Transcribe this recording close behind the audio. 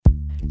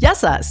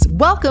Yes, us.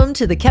 Welcome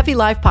to the Kefi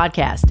Life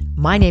Podcast.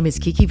 My name is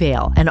Kiki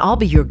Vale, and I'll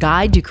be your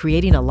guide to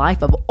creating a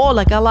life of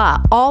Ola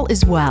Kala, all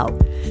is well.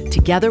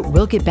 Together,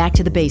 we'll get back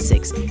to the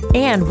basics,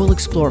 and we'll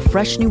explore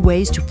fresh new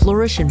ways to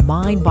flourish in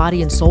mind,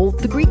 body, and soul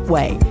the Greek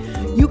way.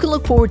 You can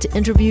look forward to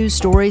interviews,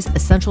 stories,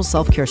 essential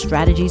self-care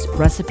strategies,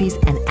 recipes,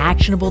 and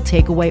actionable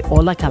takeaway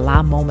Ola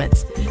Kala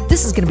moments.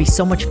 This is going to be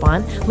so much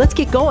fun. Let's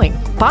get going.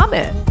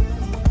 Πάμε!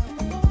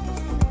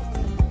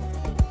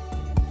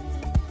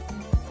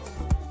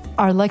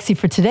 Our lexi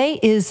for today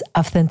is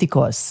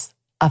authentikos.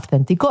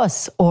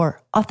 Authentikos,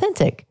 or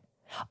authentic.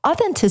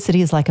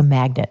 Authenticity is like a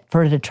magnet,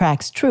 for it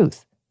attracts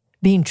truth.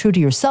 Being true to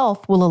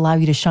yourself will allow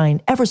you to shine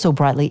ever so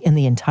brightly in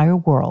the entire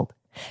world.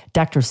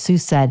 Dr.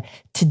 Seuss said,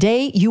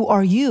 "Today you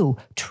are you,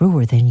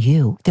 truer than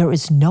you. There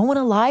is no one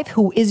alive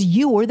who is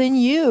youer than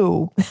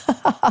you."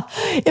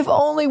 If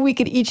only we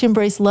could each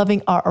embrace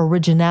loving our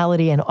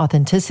originality and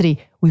authenticity,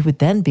 we would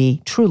then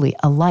be truly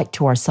a light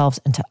to ourselves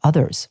and to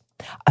others.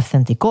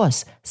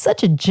 Authentikos,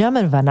 such a gem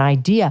of an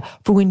idea,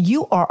 for when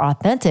you are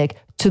authentic,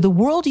 to the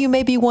world you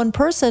may be one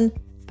person,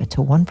 but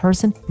to one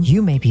person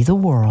you may be the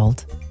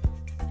world.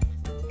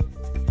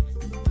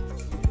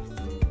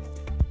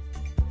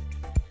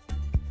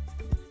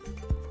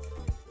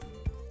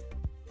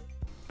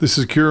 This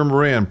is Kira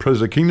Moran,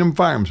 president of Kingdom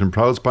Farms and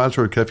proud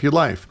sponsor of Kefi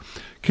Life.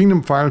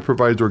 Kingdom Farms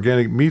provides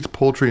organic meats,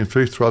 poultry, and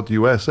fish throughout the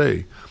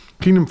USA.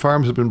 Kingdom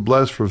Farms has been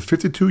blessed for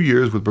 52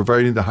 years with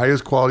providing the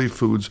highest quality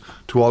foods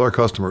to all our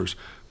customers.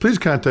 Please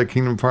contact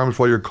Kingdom Farms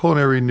for your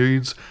culinary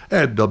needs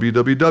at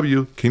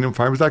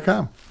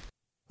www.kingdomfarms.com.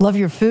 Love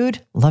your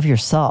food, love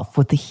yourself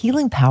with the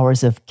healing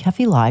powers of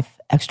Kefi Life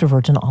extra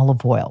virgin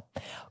olive oil.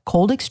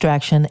 Cold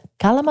extraction,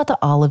 Kalamata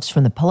olives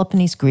from the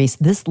Peloponnese, Greece,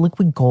 this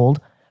liquid gold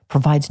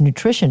provides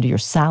nutrition to your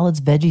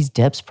salads, veggies,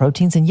 dips,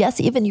 proteins, and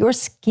yes, even your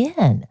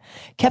skin.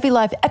 Kefi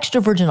Life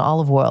extra virgin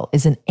olive oil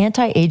is an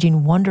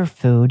anti-aging wonder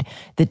food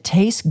that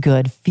tastes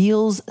good,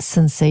 feels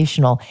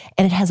sensational,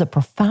 and it has a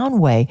profound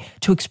way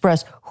to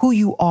express who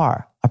you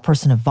are, a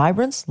person of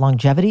vibrance,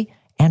 longevity,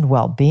 and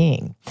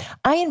well-being.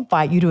 I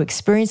invite you to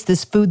experience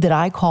this food that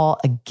I call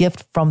a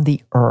gift from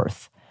the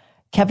earth.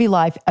 Kefi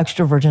Life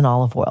extra virgin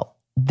olive oil.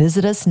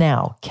 Visit us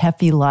now,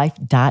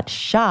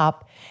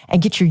 kefilife.shop,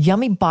 and get your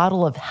yummy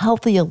bottle of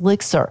healthy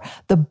elixir,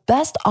 the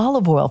best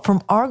olive oil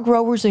from our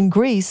growers in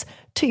Greece,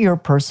 to your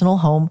personal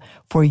home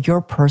for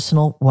your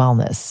personal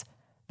wellness.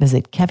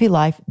 Visit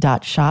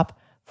kefilife.shop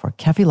for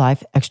Kefi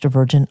Life extra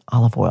virgin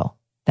olive oil.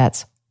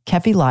 That's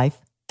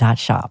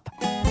kefilife.shop.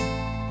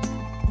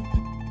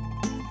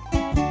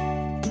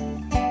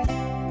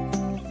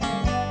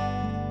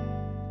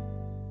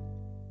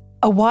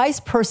 A wise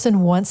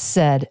person once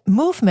said,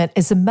 "Movement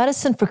is a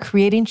medicine for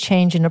creating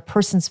change in a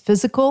person's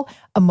physical,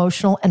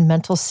 emotional, and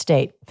mental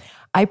state."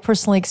 I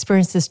personally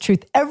experience this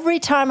truth every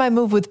time I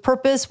move with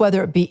purpose,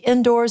 whether it be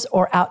indoors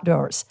or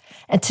outdoors.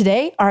 And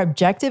today, our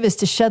objective is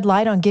to shed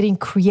light on getting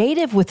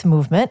creative with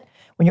movement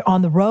when you're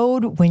on the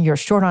road, when you're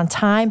short on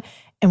time,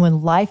 and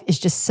when life is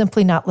just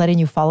simply not letting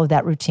you follow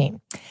that routine.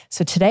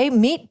 So today,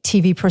 meet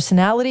TV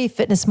personality,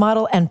 fitness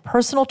model, and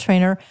personal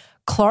trainer,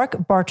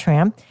 Clark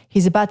Bartram.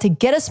 He's about to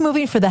get us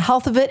moving for the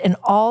health of it in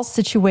all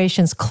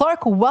situations.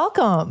 Clark,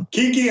 welcome.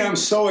 Kiki, I'm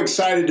so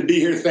excited to be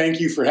here. Thank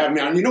you for having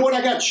me on. You know what?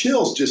 I got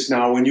chills just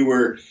now when you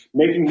were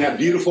making that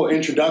beautiful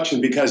introduction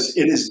because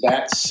it is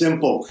that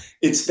simple.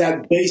 It's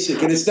that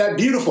basic and it's that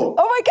beautiful.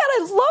 Oh my God,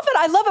 I love it.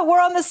 I love it.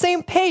 We're on the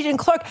same page. And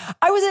Clark,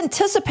 I was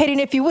anticipating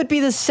if you would be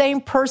the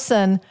same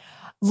person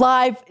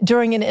live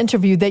during an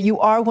interview that you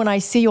are when I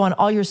see you on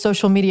all your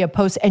social media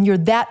posts, and you're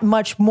that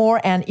much more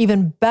and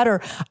even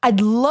better.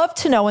 I'd love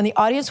to know, and the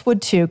audience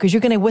would too, because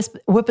you're going to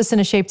whip us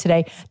into shape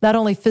today, not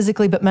only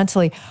physically, but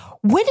mentally.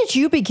 When did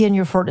you begin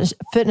your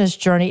fitness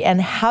journey,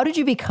 and how did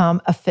you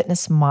become a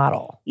fitness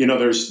model? You know,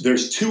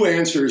 there's two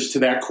answers to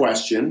that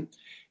question.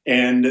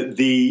 And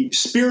the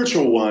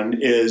spiritual one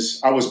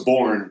is I was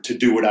born to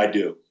do what I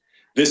do.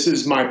 This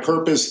is my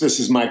purpose. This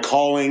is my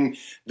calling.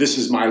 This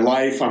is my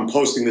life. I'm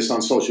posting this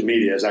on social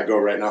media as I go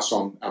right now,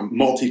 so I'm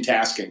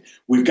multitasking.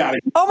 We've got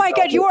to. Oh my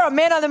God, you are a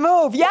man on the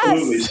move. Yes.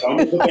 Absolutely. So I'm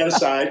going to put that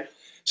aside.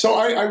 So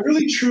I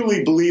really,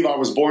 truly believe I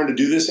was born to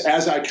do this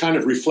as I kind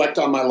of reflect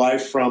on my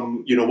life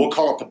from, we'll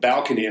call it the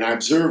balcony, and I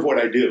observe what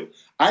I do.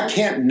 I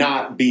can't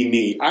not be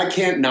me. I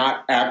can't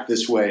not act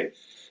this way.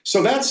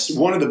 So that's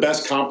one of the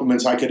best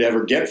compliments I could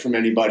ever get from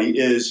anybody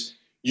is,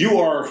 you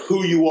are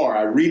who you are.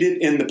 I read it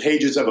in the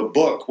pages of a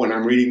book. When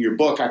I'm reading your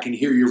book, I can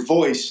hear your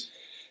voice.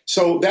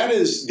 So that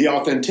is the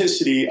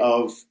authenticity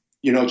of,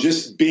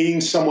 just being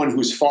someone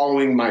who's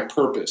following my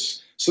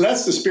purpose. So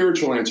that's the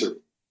spiritual answer.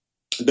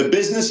 The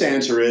business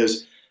answer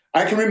is,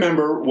 I can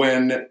remember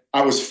when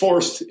I was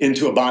forced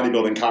into a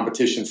bodybuilding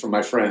competition from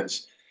my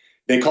friends.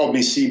 They called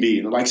me CB.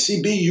 And they're like,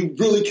 CB, you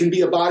really can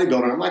be a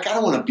bodybuilder. I'm like, I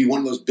don't want to be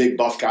one of those big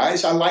buff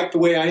guys. I like the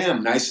way I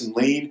am, nice and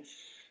lean.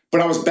 But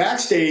I was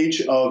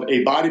backstage of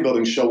a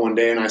bodybuilding show one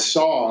day, and I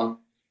saw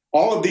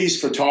all of these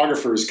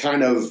photographers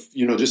kind of,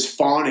 just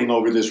fawning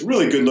over this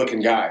really good-looking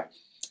guy.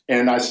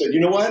 And I said, you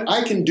know what?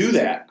 I can do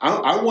that.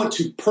 I want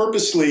to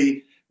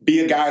purposely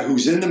be a guy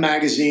who's in the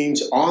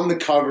magazines, on the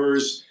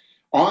covers,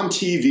 on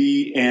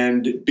TV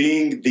and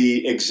being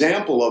the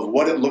example of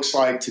what it looks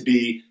like to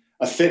be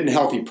a fit and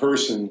healthy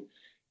person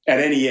at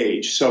any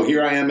age. So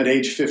here I am at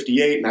age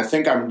 58, and I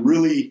think I'm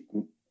really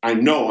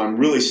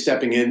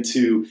stepping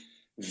into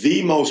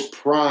the most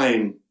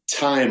prime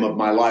time of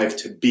my life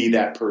to be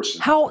that person.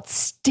 How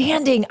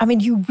outstanding. I mean,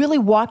 you really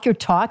walk your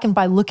talk, and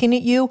by looking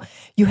at you,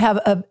 you have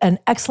an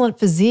excellent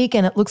physique,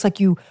 and it looks like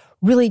you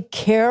really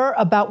care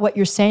about what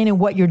you're saying and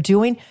what you're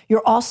doing.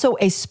 You're also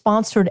a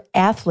sponsored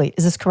athlete.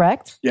 Is this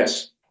correct?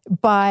 Yes.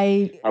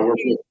 I work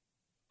with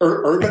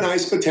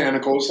Urbanized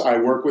Botanicals. I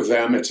work with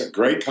them. It's a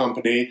great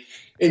company.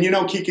 And,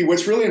 Kiki,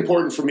 what's really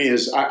important for me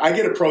is I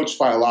get approached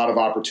by a lot of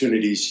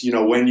opportunities.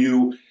 When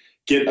you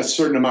get a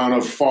certain amount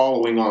of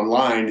following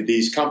online,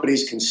 these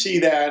companies can see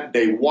that.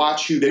 They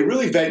watch you. They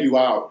really vet you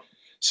out.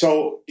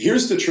 So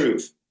here's the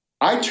truth.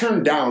 I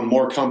turn down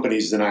more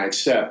companies than I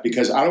accept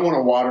because I don't want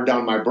to water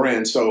down my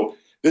brand. So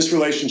this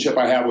relationship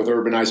I have with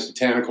Urbanized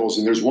Botanicals,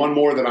 and there's one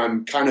more that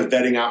I'm kind of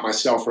vetting out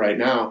myself right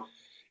now.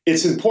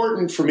 It's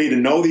important for me to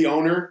know the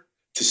owner,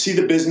 to see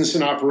the business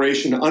in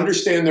operation,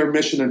 understand their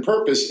mission and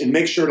purpose, and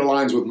make sure it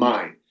aligns with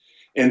mine.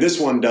 And this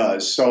one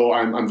does. So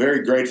I'm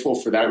very grateful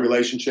for that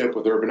relationship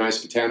with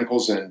Urbanized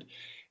Botanicals and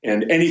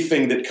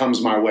anything that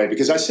comes my way.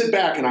 Because I sit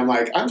back and I'm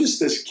like, I'm just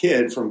this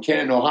kid from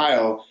Canton,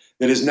 Ohio,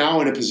 that is now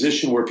in a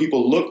position where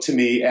people look to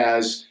me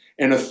as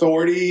an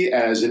authority,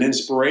 as an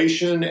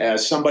inspiration,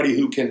 as somebody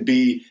who can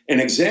be an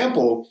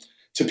example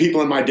to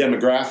people in my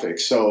demographic.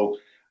 So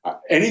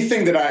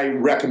anything that I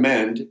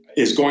recommend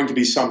is going to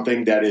be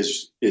something that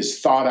is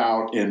thought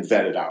out and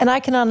vetted out. And I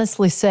can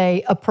honestly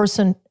say a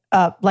person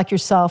like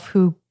yourself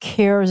who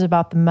cares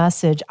about the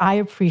message, I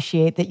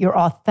appreciate that you're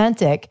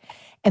authentic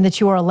and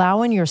that you are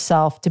allowing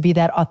yourself to be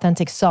that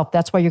authentic self.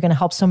 That's why you're going to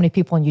help so many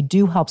people, and you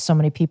do help so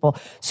many people.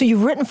 So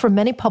you've written for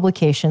many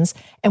publications,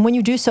 and when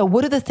you do so,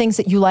 what are the things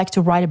that you like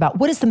to write about?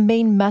 What is the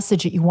main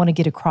message that you want to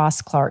get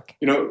across, Clark?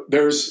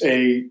 There's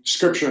a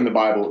scripture in the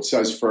Bible that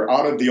says, "For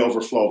out of the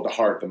overflow of the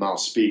heart, the mouth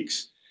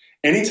speaks."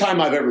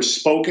 Anytime I've ever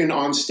spoken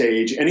on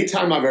stage,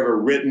 anytime I've ever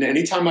written,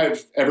 anytime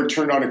I've ever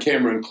turned on a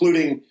camera,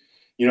 including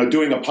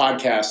doing a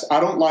podcast, I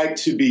don't like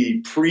to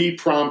be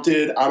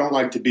pre-prompted. I don't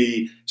like to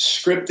be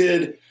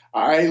scripted.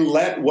 I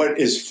let what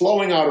is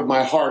flowing out of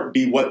my heart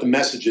be what the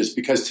message is,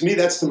 because to me,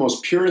 that's the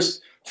most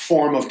purest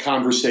form of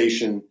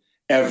conversation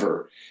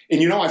ever.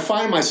 And, I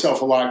find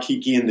myself a lot,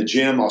 Kiki, in the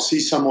gym. I'll see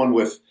someone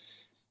with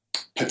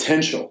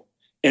potential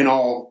and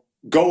I'll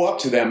go up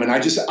to them and I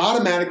just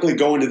automatically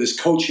go into this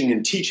coaching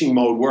and teaching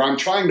mode where I'm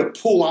trying to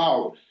pull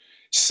out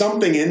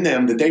something in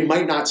them that they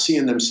might not see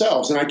in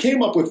themselves. And I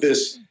came up with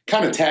this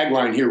kind of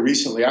tagline here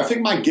recently. I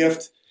think my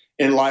gift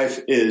in life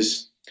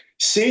is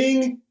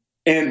seeing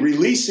and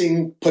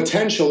releasing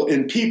potential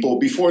in people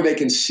before they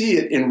can see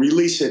it and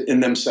release it in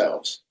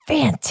themselves.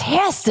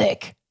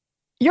 Fantastic.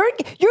 You're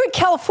in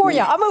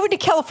California. I'm moving to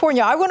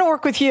California. I want to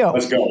work with you.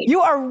 Let's go.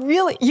 You are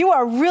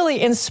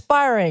really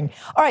inspiring.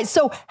 All right.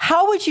 So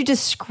how would you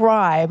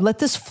describe, let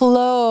this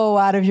flow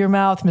out of your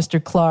mouth,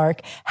 Mr.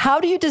 Clark. How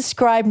do you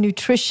describe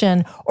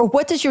nutrition, or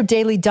what does your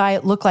daily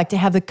diet look like to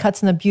have the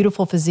cuts and the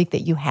beautiful physique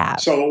that you have?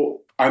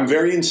 So I'm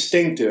very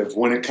instinctive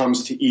when it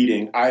comes to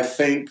eating. I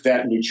think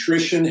that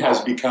nutrition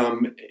has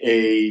become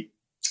a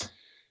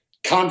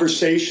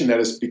conversation that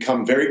has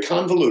become very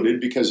convoluted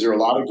because there are a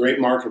lot of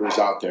great marketers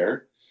out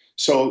there.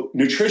 So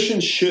nutrition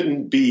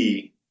shouldn't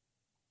be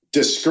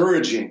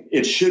discouraging.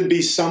 It should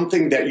be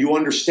something that you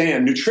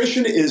understand.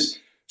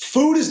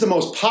 Food is the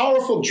most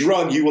powerful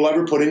drug you will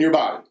ever put in your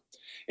body.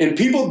 And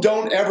people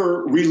don't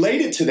ever relate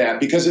it to that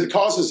because it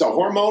causes a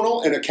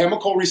hormonal and a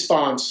chemical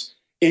response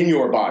in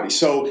your body.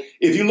 So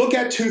if you look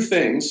at two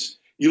things,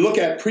 you look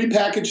at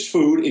prepackaged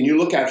food and you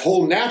look at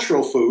whole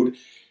natural food,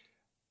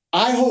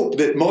 I hope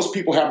that most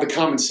people have the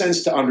common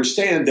sense to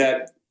understand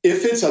that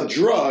if it's a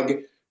drug,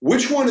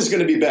 which one is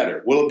going to be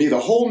better? Will it be the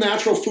whole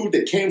natural food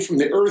that came from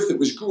the earth, that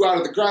grew out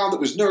of the ground,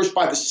 that was nourished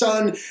by the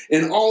sun,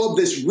 and all of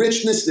this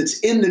richness that's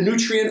in the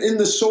nutrient in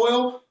the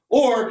soil?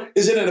 Or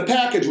is it in a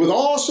package with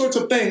all sorts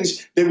of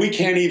things that we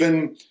can't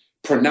even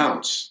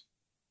pronounce?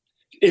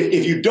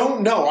 If you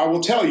don't know, I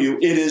will tell you,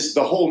 it is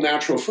the whole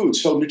natural food.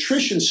 So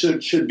nutrition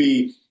should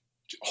be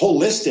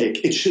holistic.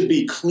 It should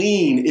be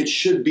clean. It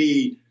should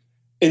be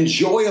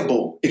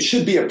enjoyable. It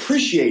should be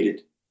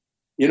appreciated.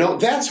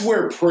 That's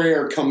where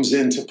prayer comes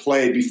into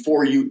play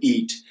before you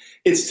eat.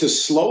 It's to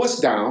slow us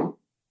down.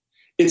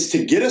 It's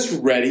to get us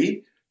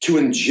ready to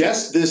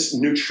ingest this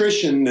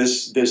nutrition,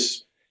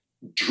 this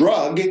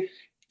drug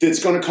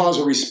that's going to cause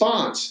a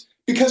response.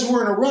 Because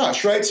we're in a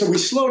rush, right? So we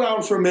slow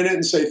down for a minute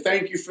and say,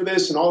 thank you for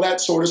this and all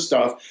that sort of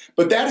stuff.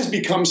 But that has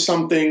become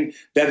something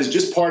that is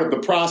just part of the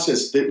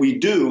process that we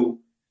do,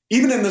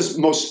 even in this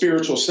most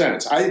spiritual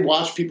sense. I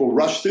watch people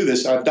rush through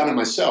this. I've done it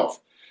myself.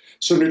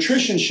 So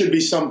nutrition should be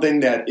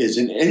something that is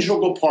an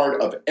integral part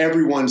of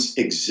everyone's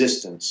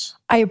existence.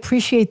 I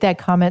appreciate that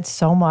comment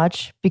so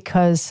much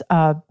because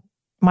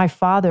my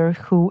father,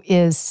 who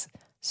is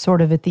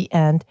sort of at the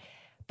end,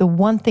 the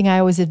one thing I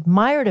always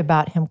admired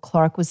about him,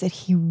 Clark, was that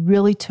he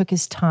really took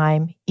his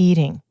time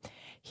eating.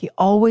 He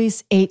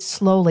always ate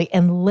slowly.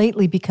 And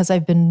lately, because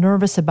I've been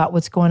nervous about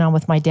what's going on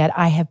with my dad,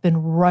 I have been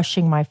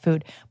rushing my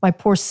food. My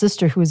poor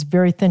sister, who is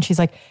very thin, she's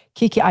like,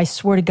 Kiki, I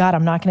swear to God,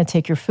 I'm not going to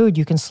take your food.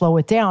 You can slow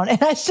it down. And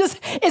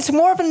it's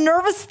more of a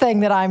nervous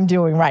thing that I'm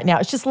doing right now.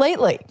 It's just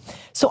lately.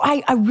 So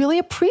I really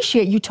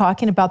appreciate you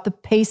talking about the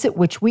pace at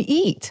which we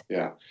eat.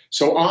 Yeah.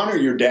 So honor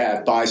your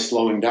dad by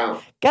slowing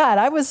down. God,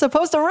 I was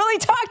supposed to really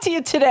talk to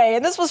you today,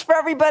 and this was for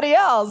everybody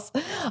else.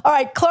 All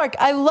right, Clark,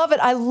 I love it.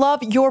 I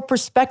love your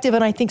perspective,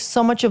 and I think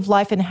so much of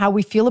life and how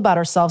we feel about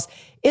ourselves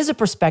is a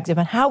perspective,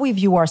 and how we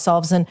view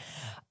ourselves and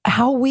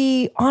how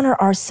we honor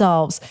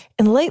ourselves.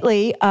 And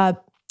lately,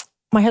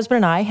 my husband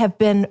and I have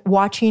been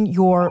watching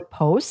your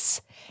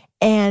posts,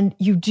 and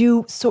you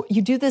do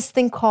this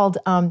thing called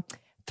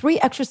 3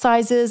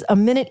 exercises, a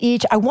minute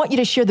each. I want you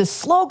to share the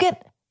slogan.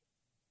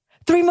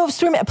 3 moves,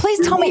 3 minutes.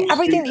 Please tell me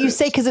everything that you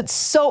say, because it's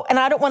so, and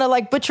I don't want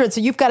to butcher it.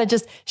 So you've got to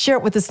just share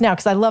it with us now,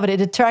 because I love it.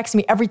 It attracts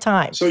me every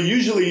time. So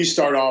usually you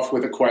start off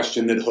with a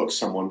question that hooks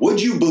someone.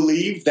 Would you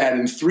believe that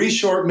in 3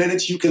 short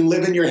minutes you can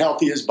live in your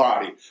healthiest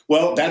body?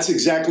 Well, that's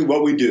exactly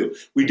what we do.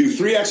 We do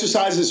 3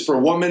 exercises for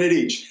 1 minute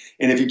each.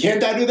 And if you can't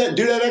do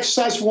that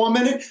exercise for 1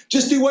 minute,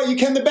 just do what you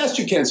can the best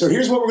you can. So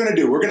here's what we're going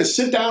to do. We're going to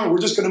sit down and we're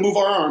just going to move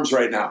our arms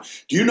right now.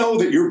 Do you know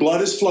that your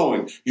blood is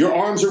flowing? Your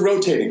arms are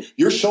rotating.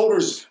 Your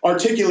shoulders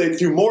articulate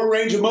through more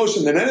range of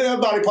motion than any other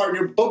body part. And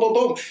you're boom, boom,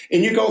 boom.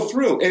 And you go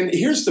through. And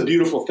here's the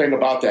beautiful thing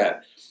about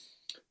that.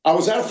 I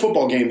was at a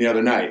football game the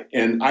other night,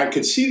 and I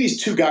could see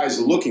these 2 guys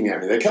looking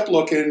at me. They kept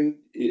looking,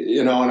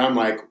 and I'm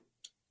like,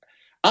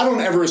 I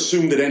don't ever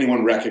assume that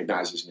anyone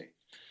recognizes me.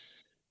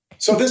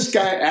 So this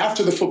guy,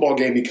 after the football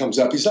game, he comes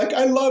up. He's like,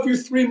 I love your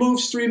 3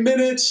 moves, 3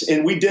 minutes.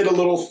 And we did a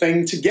little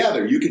thing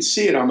together. You could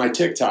see it on my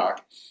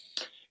TikTok.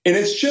 And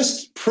it's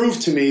just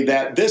proof to me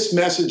that this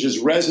message is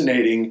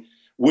resonating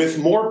with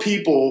more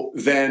people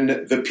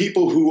than the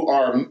people who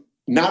are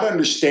not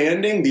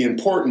understanding the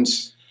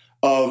importance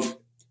of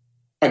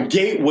a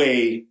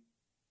gateway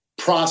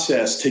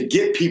process to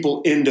get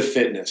people into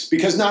fitness.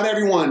 Because not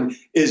everyone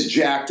is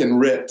jacked and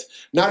ripped.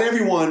 Not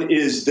everyone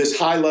is this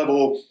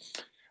high-level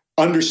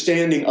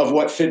understanding of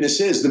what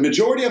fitness is. The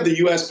majority of the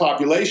U.S.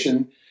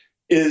 population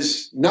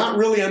is not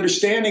really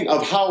understanding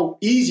of how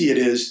easy it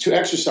is to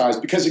exercise.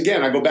 Because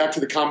again, I go back to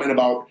the comment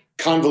about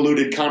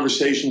convoluted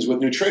conversations with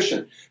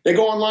nutrition. They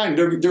go online,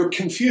 they're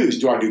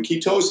confused. Do I do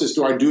ketosis?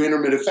 Do I do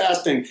intermittent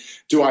fasting?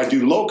 Do I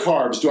do low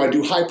carbs? Do I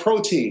do high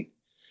protein?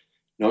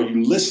 No,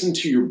 you listen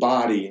to your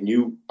body and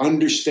you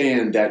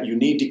understand that you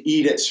need to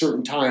eat at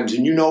certain times,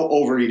 and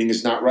overeating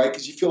is not right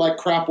because you feel like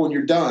crap when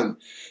you're done.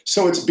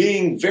 So it's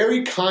being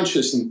very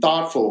conscious and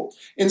thoughtful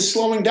and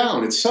slowing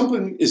down. It's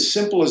something as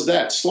simple as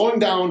that. Slowing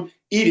down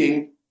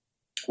eating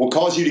will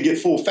cause you to get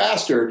full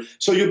faster,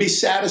 so you'll be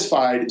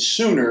satisfied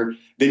sooner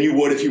than you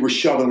would if you were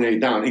shoveling it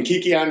down. And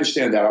Kiki, I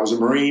understand that. I was a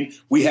Marine.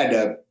 We had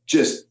to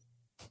just,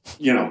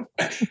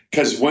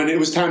 because when it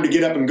was time to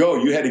get up and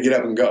go, you had to get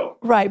up and go.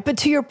 Right. But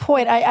to your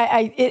point,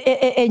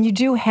 and you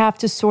do have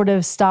to sort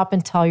of stop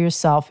and tell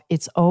yourself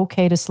it's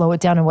okay to slow it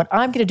down. And what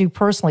I'm going to do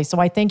personally, so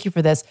I thank you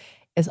for this,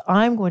 is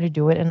I'm going to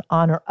do it in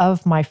honor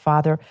of my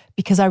father,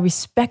 because I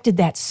respected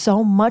that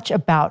so much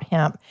about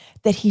him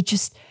that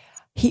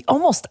he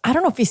almost, I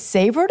don't know if he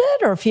savored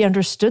it or if he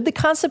understood the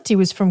concept. He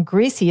was from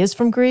Greece. He is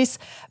from Greece.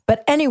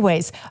 But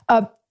anyways,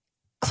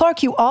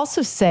 Clark, you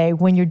also say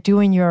when you're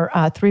doing your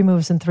 3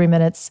 moves in 3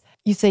 minutes,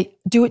 you say,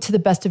 do it to the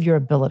best of your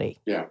ability.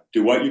 Yeah.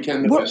 Do what you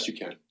can, the best you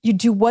can. You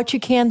do what you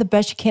can, the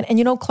best you can.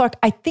 And Clark,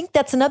 I think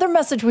that's another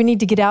message we need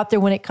to get out there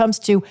when it comes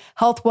to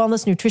health,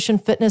 wellness, nutrition,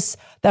 fitness,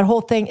 that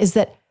whole thing, is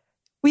that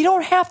we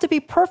don't have to be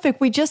perfect.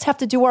 We just have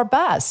to do our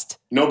best.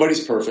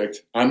 Nobody's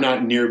perfect. I'm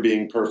not near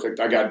being perfect.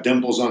 I got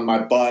dimples on my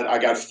butt. I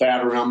got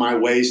fat around my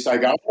waist. I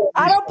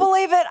don't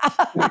believe it.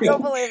 I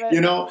don't believe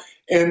it.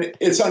 And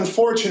it's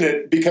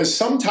unfortunate because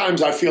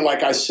sometimes I feel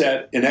like I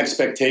set an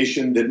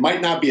expectation that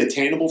might not be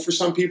attainable for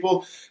some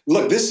people.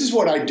 Look, this is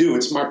what I do.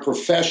 It's my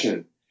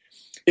profession.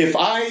 If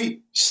I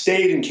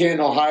stayed in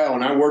Canton, Ohio,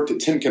 and I worked at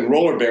Timken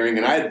Roller Bearing,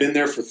 and I had been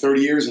there for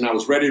 30 years and I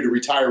was ready to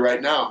retire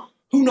right now,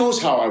 who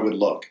knows how I would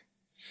look?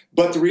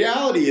 But the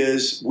reality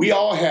is we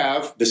all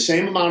have the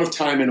same amount of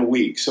time in a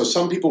week. So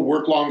some people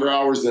work longer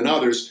hours than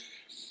others,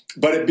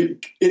 but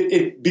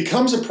it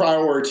becomes a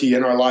priority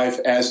in our life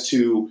as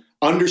to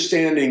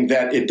understanding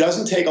that it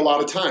doesn't take a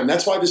lot of time.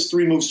 That's why this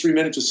 3 moves, 3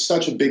 minutes is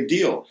such a big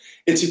deal.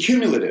 It's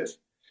accumulative.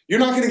 You're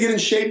not going to get in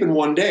shape in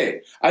one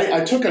day.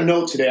 I took a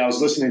note today. I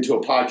was listening to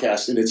a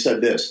podcast and it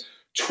said this: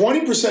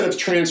 20% of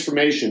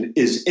transformation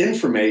is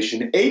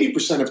information.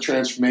 80% of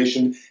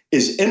transformation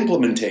is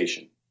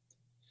implementation.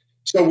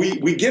 So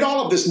we get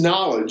all of this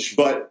knowledge,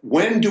 but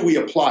when do we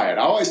apply it?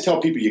 I always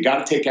tell people you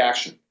got to take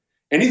action.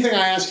 Anything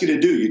I ask you to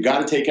do, you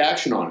got to take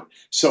action on it.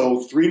 So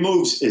 3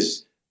 moves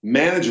is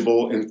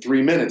manageable in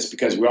 3 minutes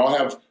because we all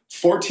have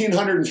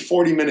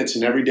 1,440 minutes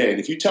in every day. And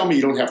if you tell me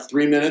you don't have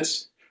 3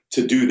 minutes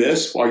to do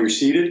this while you're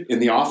seated in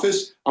the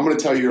office, I'm going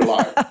to tell you you're a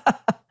liar.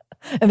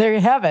 And there you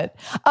have it.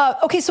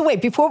 Okay, so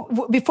wait,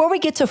 before we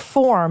get to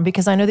form,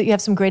 because I know that you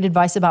have some great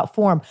advice about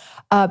form,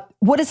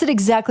 what is it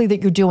exactly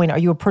that you're doing? Are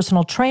you a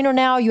personal trainer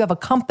now? You have a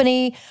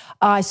company?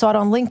 I saw it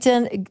on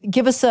LinkedIn.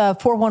 Give us a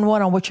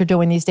 411 on what you're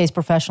doing these days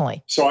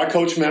professionally. So I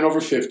coach men over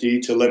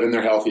 50 to live in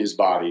their healthiest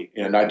body.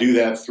 And I do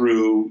that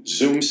through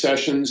Zoom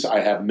sessions.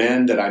 I have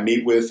men that I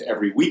meet with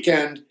every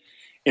weekend.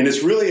 And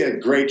it's really a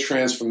great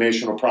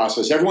transformational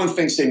process. Everyone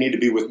thinks they need to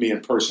be with me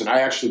in person.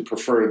 I actually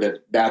prefer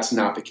that that's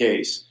not the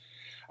case.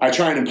 I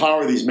try and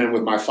empower these men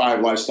with my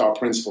 5 lifestyle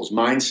principles: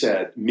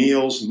 mindset,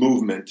 meals,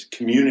 movement,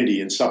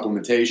 community, and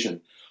supplementation.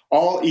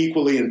 All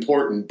equally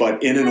important,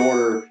 but in an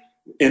order,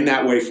 in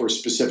that way for a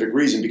specific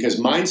reason, because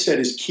mindset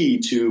is key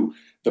to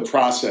the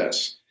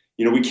process.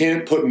 You know, we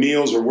can't put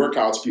meals or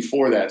workouts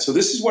before that. So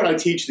this is what I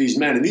teach these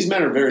men, and these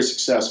men are very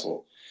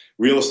successful.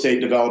 Real estate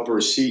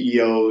developers,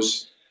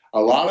 CEOs, a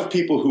lot of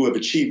people who have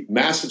achieved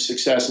massive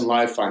success in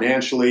life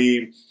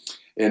financially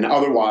and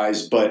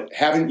otherwise, but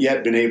haven't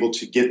yet been able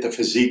to get the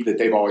physique that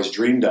they've always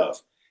dreamed of.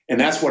 And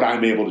that's what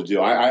I'm able to do.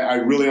 I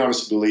really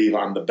honestly believe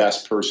I'm the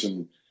best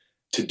person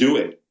to do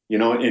it. You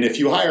know, and if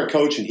you hire a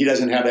coach and he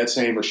doesn't have that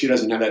same, or she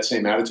doesn't have that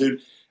same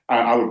attitude,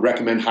 I would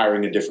recommend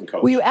hiring a different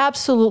coach. Well, you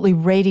absolutely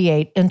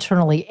radiate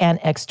internally and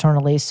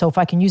externally. So if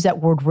I can use that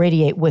word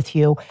radiate with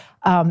you,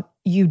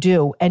 you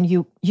do, and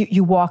you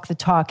walk the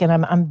talk, and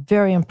I'm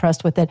very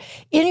impressed with it.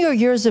 In your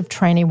years of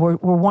training, we're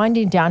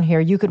winding down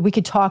here. We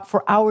could talk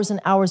for hours and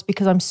hours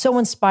because I'm so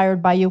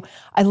inspired by you.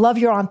 I love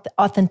your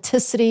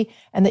authenticity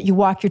and that you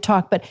walk your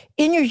talk. But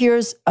in your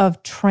years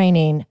of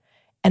training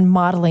and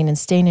modeling and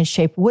staying in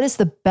shape, what is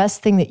the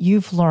best thing that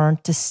you've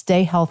learned to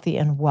stay healthy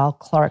and well,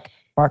 Clark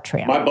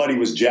Bartram? My buddy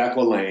was Jack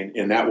LaLanne,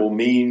 and that will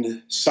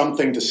mean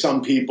something to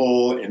some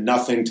people and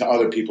nothing to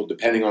other people,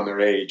 depending on their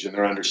age and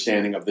their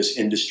understanding of this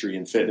industry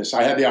and fitness.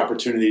 I had the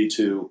opportunity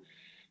to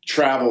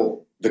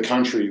travel the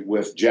country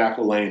with Jack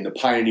LaLanne, the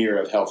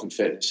pioneer of health and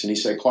fitness. And he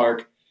said,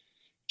 Clark,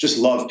 just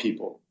love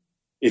people.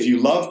 If you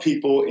love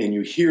people and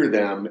you hear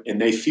them and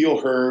they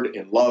feel heard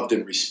and loved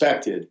and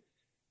respected,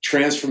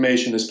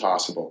 transformation is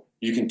possible.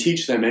 You can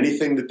teach them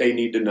anything that they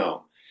need to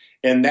know.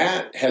 And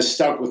that has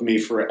stuck with me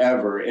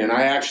forever. And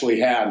I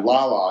actually had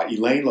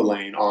Elaine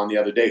LaLanne, on the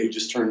other day, who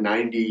just turned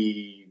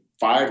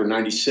 95 or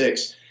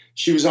 96.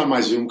 She was on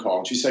my Zoom call,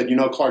 and she said, you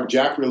know, Clark,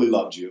 Jack really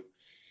loved you.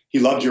 He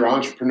loved your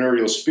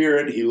entrepreneurial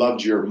spirit. He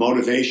loved your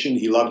motivation.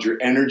 He loved your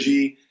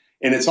energy.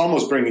 And it's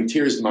almost bringing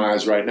tears to my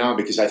eyes right now,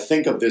 because I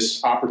think of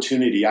this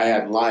opportunity I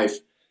had in life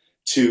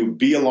to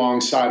be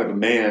alongside of a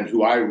man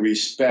who I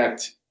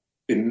respect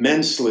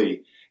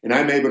immensely, and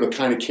I'm able to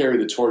kind of carry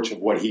the torch of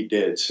what he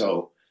did.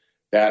 So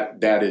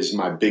that is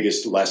my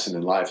biggest lesson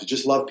in life, is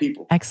just love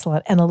people.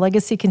 Excellent. And the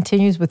legacy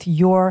continues with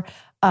your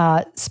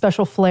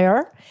special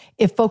flair.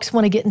 If folks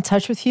want to get in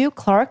touch with you,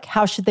 Clark,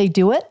 how should they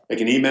do it? They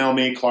can email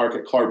me,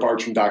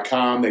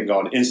 clark@clarkbartram.com. They can go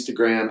on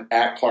Instagram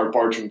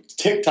 @ClarkBartram,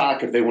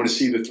 TikTok if they want to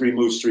see the 3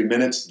 moves, 3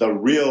 minutes, the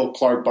real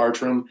Clark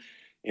Bartram.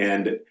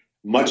 And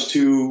much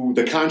to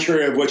the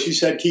contrary of what you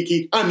said,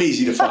 Kiki, I'm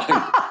easy to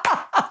find.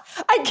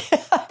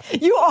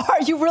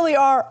 You really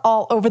are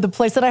all over the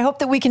place. And I hope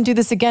that we can do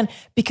this again,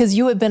 because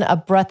you have been a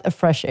breath of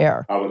fresh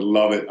air. I would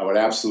love it. I would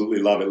absolutely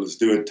love it. Let's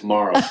do it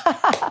tomorrow.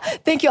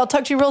 Thank you. I'll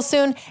talk to you real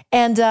soon,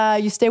 and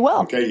you stay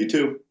well. Okay, you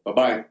too.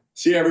 Bye-bye.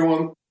 See you,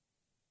 everyone.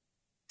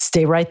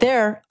 Stay right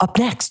there. Up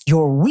next,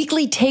 your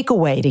weekly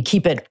takeaway to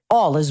keep it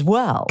all as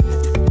well.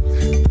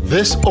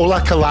 This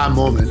Ola Kala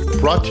moment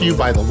brought to you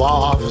by the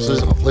law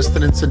offices of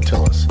Liston and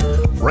Centillus,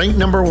 ranked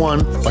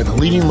 #1 by the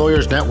leading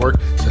lawyers network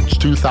since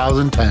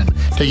 2010,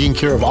 taking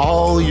care of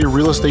all your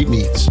real estate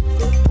needs.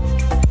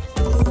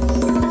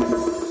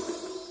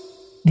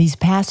 These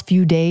past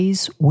few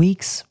days,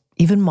 weeks,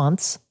 even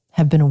months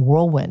have been a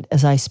whirlwind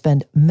as I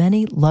spend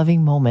many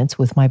loving moments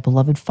with my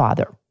beloved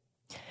father.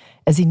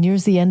 As he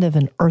nears the end of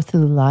an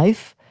earthly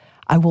life,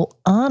 I will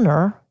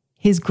honor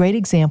his great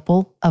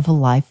example of a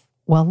life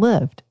well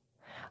lived.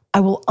 I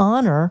will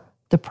honor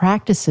the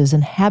practices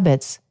and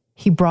habits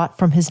he brought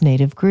from his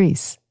native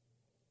Greece.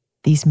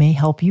 These may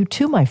help you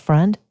too, my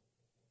friend.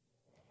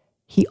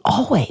 He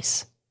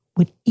always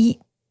would eat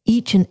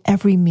each and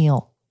every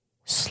meal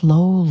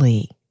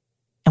slowly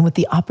and with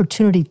the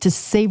opportunity to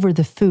savor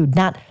the food,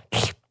 not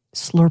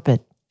slurp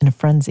it in a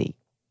frenzy.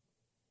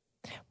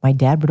 My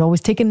dad would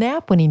always take a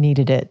nap when he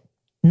needed it.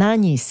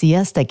 Nani,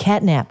 siesta,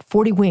 cat nap,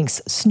 40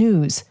 winks,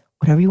 snooze,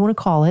 whatever you want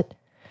to call it,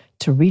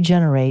 to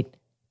regenerate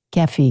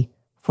kefi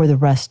for the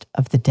rest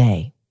of the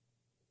day.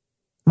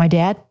 My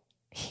dad,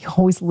 he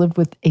always lived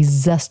with a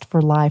zest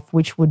for life,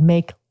 which would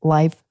make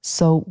life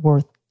so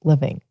worth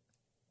living.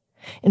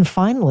 And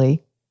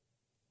finally,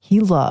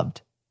 he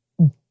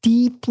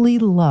deeply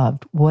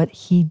loved what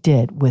he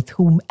did with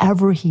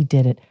whomever he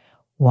did it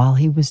while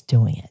he was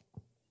doing it.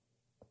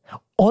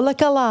 Ola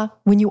kala,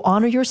 when you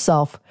honor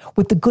yourself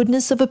with the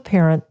goodness of a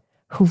parent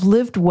who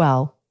lived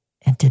well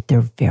and did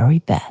their very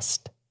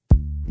best.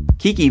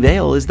 Kiki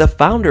Vale is the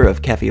founder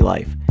of Kefi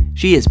Life.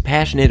 She is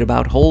passionate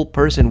about whole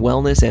person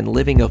wellness and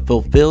living a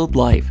fulfilled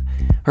life.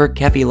 Her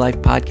Kefi Life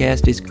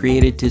podcast is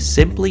created to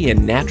simply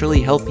and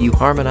naturally help you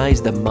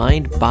harmonize the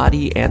mind,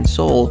 body, and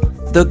soul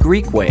the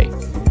Greek way.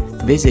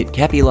 Visit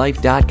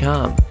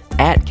KefiLife.com,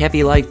 at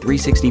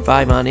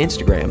KefiLife365 on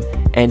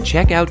Instagram, and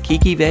check out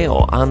Kiki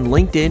Vale on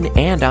LinkedIn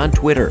and on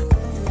Twitter.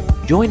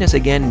 Join us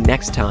again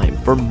next time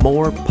for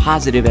more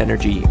positive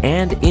energy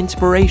and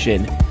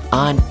inspiration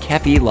on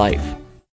Kefi Life.